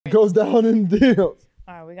goes down in DMs. All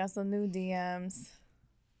right, we got some new DMs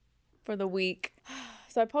for the week.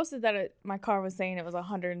 So I posted that my car was saying it was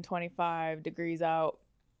 125 degrees out.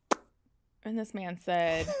 And this man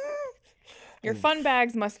said, your fun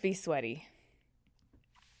bags must be sweaty.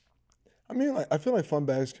 I mean, like, I feel like fun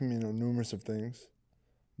bags can mean numerous of things,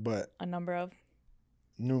 but A number of?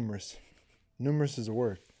 numerous. Numerous is a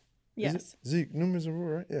word. Yes. Zeke, numerous is a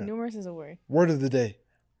word, right? Yeah. Numerous is a word. Word of the day.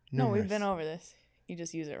 No, Numerous. we've been over this. You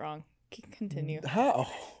just use it wrong. Continue. How?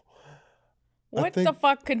 What the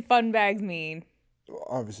fuck can fun bags mean?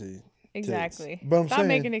 Obviously. Exactly. Tits. But I'm Stop saying,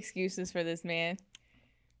 making excuses for this man.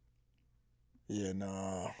 Yeah,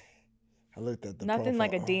 nah. I looked at the Nothing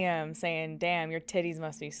like a profile. DM saying, damn, your titties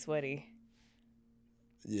must be sweaty.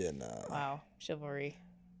 Yeah, nah. Wow. Chivalry.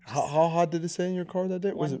 How hot did it say in your car that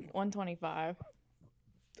day? Was it? 125.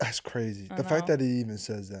 That's crazy. I The fact know. that he even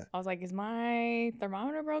says that. I was like, is my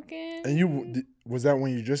thermometer broken? And was that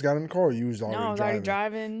when you just got in the car or you was already driving? No, I was already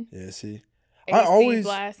driving. Yeah, see. AC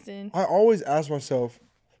blasting. I always ask myself,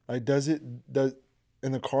 like, does in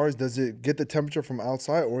the cars, does it get the temperature from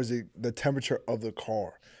outside or is it the temperature of the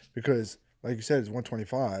car? Because, like you said, it's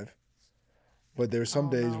 125. But there's some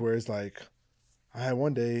days where it's like, I had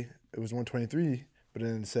one day, it was 123, but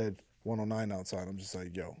then it said 109 outside. I'm just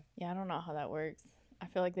like, yo. Yeah, I don't know how that works. I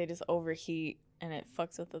feel like they just overheat and it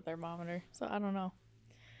fucks with the thermometer. So I don't know.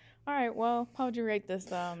 All right, well, how would you rate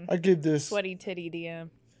this I give this sweaty titty DM?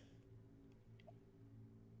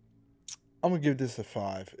 I'm going to give this a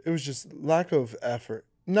 5. It was just lack of effort.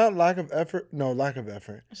 Not lack of effort. No, lack of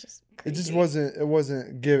effort. It's just It creepy. just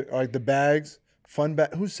wasn't like the bags, fun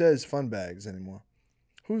bag. Who says fun bags anymore?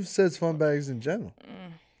 Who says fun bags in general?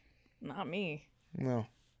 Not me. No.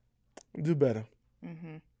 Do better.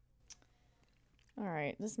 Mm-hmm. All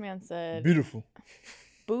right. This man said, Beautiful.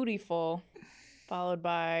 bootyful, followed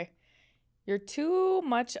by, you're too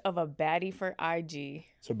much of a baddie for IG.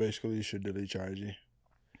 So basically, you should delete your IG.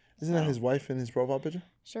 Isn't that his wife in his profile picture?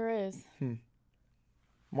 Sure is.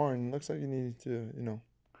 Martin, looks like you need to,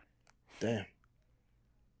 Damn.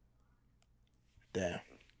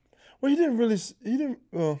 Well, he didn't,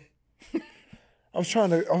 well, I was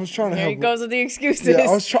trying to Here help he him. goes with the excuses. Yeah,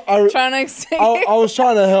 I was trying to say. I was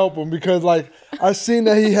trying to help him because, like, I seen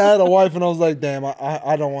that he had a wife, and I was like, damn,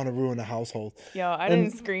 I don't want to ruin the household. Yo, I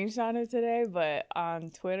didn't screenshot it today, but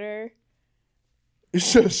on Twitter, You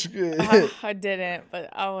should. I didn't, but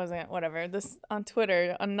I wasn't. Whatever. This on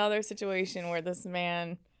Twitter, another situation where this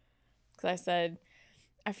man, because I said,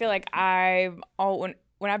 I feel like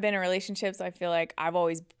when I've been in relationships, I feel like I've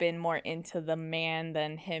always been more into the man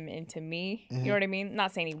than him into me. You know what I mean?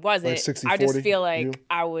 Not saying he wasn't. Like 60, I just 40, feel like you?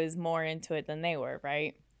 I was more into it than they were,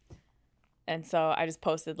 right? And so I just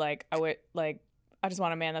posted I just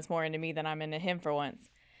want a man that's more into me than I'm into him for once.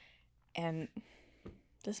 And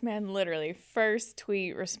this man literally, first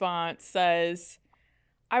tweet response says,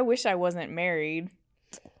 I wish I wasn't married.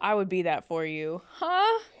 I would be that for you.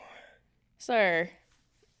 Huh? Sir.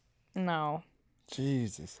 No.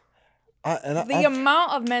 Jesus. The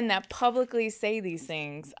amount of men that publicly say these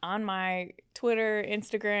things on my Twitter,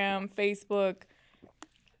 Instagram, Facebook,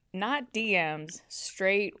 not DMs,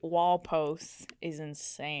 straight wall posts is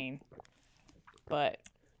insane. But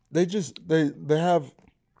they have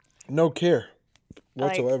no care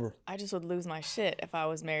whatsoever. Like, I just would lose my shit if I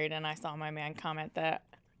was married and I saw my man comment that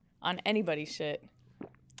on anybody's shit.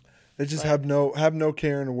 They just have no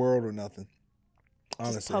care in the world or nothing.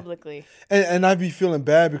 Honestly. Just publicly. And I'd be feeling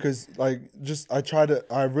bad because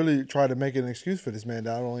I really try to make an excuse for this man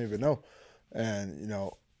that I don't even know. And,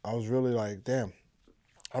 I was really like, damn,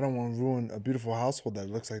 I don't want to ruin a beautiful household that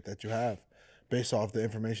looks like that you have based off the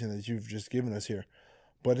information that you've just given us here.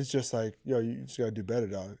 But it's just like, yo, you just got to do better,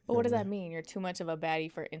 dog. But what does that mean? You're too much of a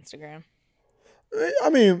baddie for Instagram. I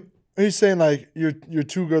mean, he's saying like you're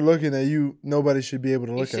too good looking that nobody should be able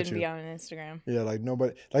to look at you. You shouldn't be on Instagram. Yeah, like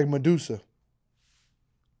nobody, like Medusa.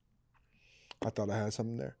 I thought I had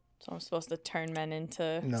something there. So I'm supposed to turn men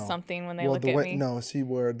into something when they look at me? No, see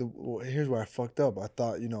here's where I fucked up. I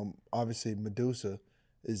thought, obviously Medusa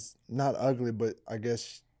is not ugly, but I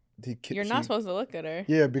guess you're not supposed to look at her.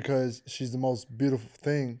 Yeah, because she's the most beautiful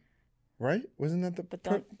thing, right? Wasn't that the?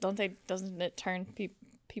 But doesn't it turn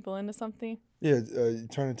people into something? Yeah, you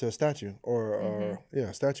turn into a statue or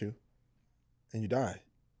a statue, and you die.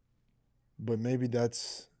 But maybe I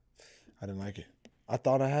didn't like it. I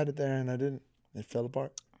thought I had it there and I didn't. It fell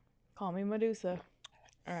apart. Call me Medusa.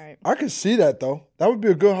 All right. I could see that though. That would be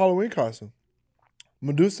a good Halloween costume.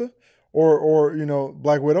 Medusa or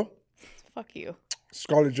Black Widow. Fuck you.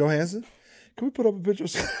 Scarlett Johansson. Can we put up a picture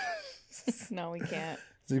of No, we can't.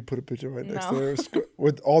 So you put a picture right next No. to her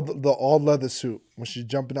with all the all leather suit when she's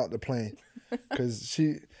jumping out the plane, because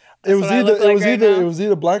she. It was what I either look like right now? it was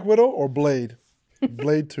either Black Widow or Blade.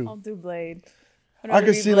 Blade 2. I'll do Blade. I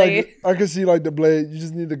could see like the Blade. You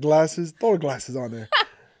just need the glasses. Throw the glasses on there.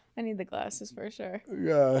 I need the glasses for sure.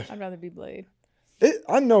 Yeah. I'd rather be Blade.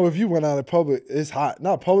 I know if you went out in public, it's hot.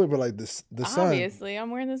 Not public, but like the sun. Obviously,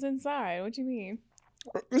 I'm wearing this inside. What you mean?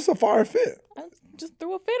 It's a fire fit. I just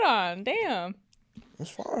threw a fit on. Damn. It's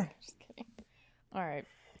fire. Just kidding. All right.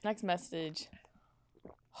 Next message.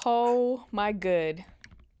 Oh my good.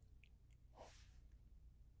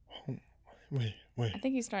 Wait. I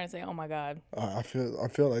think he's trying to say, "Oh my God." I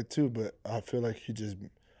feel like too, but I feel like he just,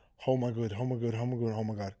 oh my good, oh my good, oh my good, oh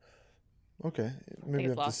my God. Okay, I think maybe I it's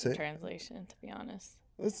have to lost in say. translation, to be honest.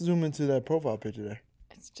 Let's zoom into that profile picture there.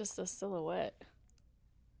 It's just a silhouette.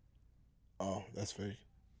 Oh, that's fake.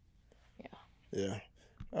 Yeah. Yeah,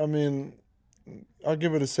 I mean, I'll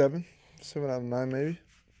give it a 7 out of 9 maybe.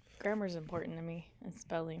 Grammar's important to me, and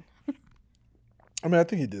spelling. I mean, I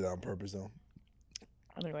think he did that on purpose though.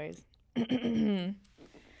 Anyways.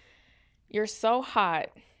 You're so hot.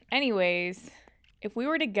 Anyways, if we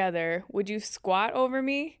were together, would you squat over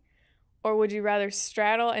me? Or would you rather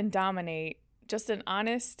straddle and dominate? Just an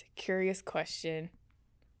honest, curious question.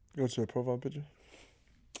 Go to the profile picture.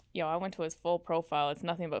 Yo, I went to his full profile. It's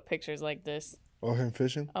nothing but pictures like this. Oh, him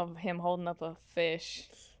fishing? Of him holding up a fish.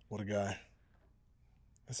 What a guy.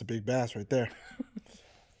 That's a big bass right there.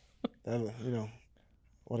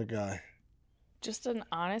 What a guy. Just an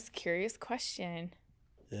honest, curious question.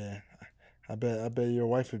 Yeah. I bet your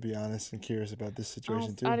wife would be honest and curious about this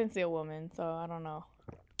situation too. I didn't see a woman, so I don't know.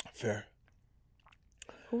 Fair.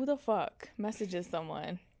 Who the fuck messages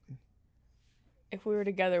someone? If we were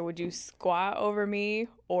together, would you squat over me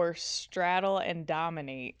or straddle and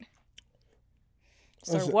dominate?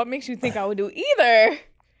 Sir, what makes you think I would do either?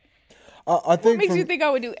 I think what makes you think I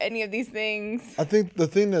would do any of these things? I think the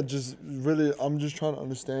thing that just really I'm just trying to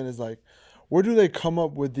understand is like, where do they come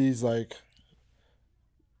up with these like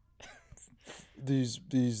these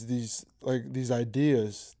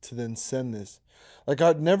ideas to then send this? Like,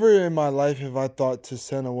 I'd never in my life have I thought to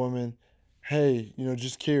send a woman, hey,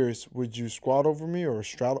 just curious, would you squat over me or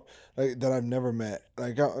straddle? Like, that I've never met.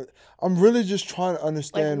 Like, I'm really just trying to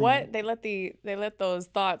understand. Like, what? They let those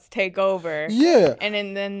thoughts take over. Yeah.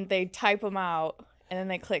 And then they type them out, and then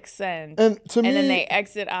they click send. And to me, and then they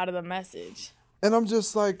exit out of the message. And I'm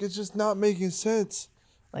just like, it's just not making sense.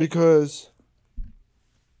 Because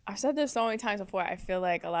I've said this so many times before. I feel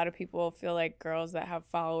like a lot of people feel like girls that have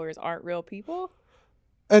followers aren't real people.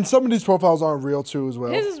 And some of these profiles aren't real too as well.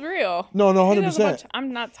 His is real. No, 100%.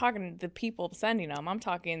 I'm not talking the people sending them. I'm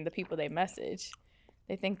talking the people they message.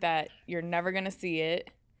 They think that you're never going to see it.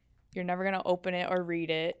 You're never going to open it or read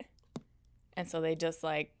it. And so they just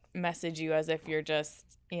like message you as if you're just,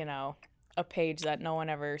 a page that no one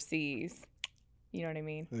ever sees. You know what I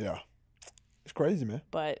mean? Yeah. It's crazy, man.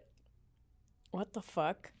 But what the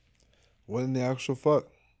fuck? What in the actual fuck?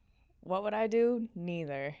 What would I do?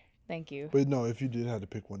 Neither. Thank you. But no, if you did have to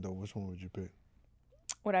pick one though, which one would you pick?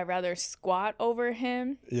 Would I rather squat over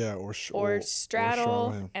him? Yeah, or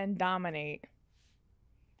straddle him and dominate?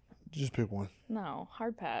 Just pick one. No,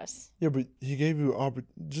 hard pass. Yeah, but he gave you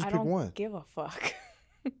just pick one. I don't give a fuck.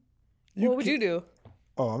 What would you do?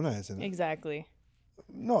 Oh, I'm not answering that. Exactly.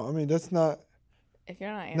 No, I mean that's not. If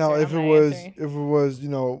you're not answering, now if it was,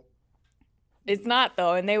 It's not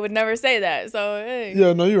though, and they would never say that. So hey.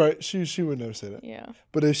 Yeah, no, you're right. She would never say that. Yeah.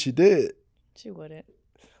 But if she did. She wouldn't.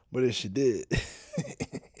 But if she did.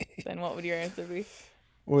 Then what would your answer be?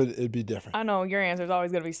 Would it be different? I know your answer is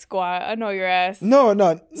always gonna be squat. I know your ass. No.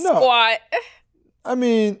 Squat. I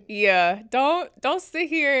mean. Yeah. Don't sit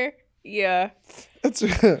here. Yeah. That's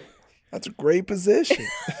a great position.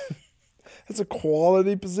 That's a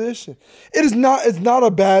quality position. It's not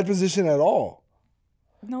a bad position at all.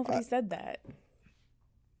 Nobody said that.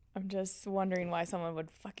 I'm just wondering why someone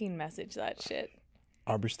would fucking message that shit.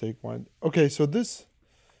 Aubrey steak wine. Okay, so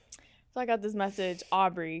I got this message,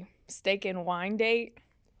 Aubrey, steak and wine date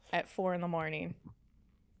at 4 a.m.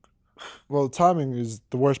 Well, the timing is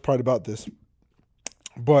the worst part about this.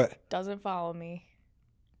 But doesn't follow me.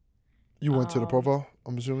 You went to the profile,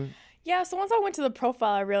 I'm assuming? Yeah, so once I went to the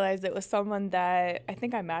profile, I realized it was someone that I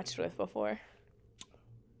think I matched with before.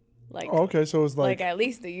 Like, oh, okay, so it's like at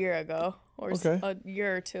least a year ago or a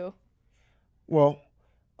year or two. Well,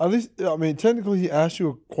 at least, I mean, technically he asked you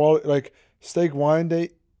a quality, like, steak wine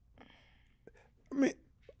date. I mean,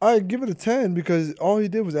 I give it a 10 because all he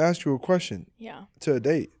did was ask you a question. Yeah. To a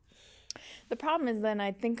date. The problem is then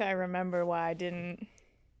I think I remember why I didn't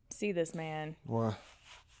see this man. Why?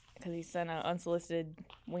 because he sent an unsolicited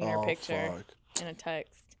wiener picture in a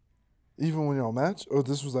text. Even when y'all matched? Or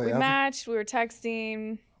this was like we matched, we were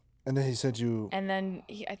texting. And then he sent you... And then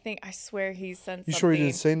I swear he sent something. You sure he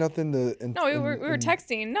didn't say nothing? No, we were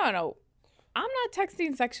texting. No. I'm not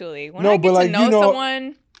texting sexually. When no, I get but like, to know you know,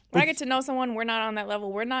 someone... When I get to know someone, we're not on that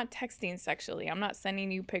level. We're not texting sexually. I'm not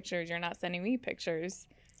sending you pictures. You're not sending me pictures.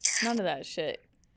 None of that shit.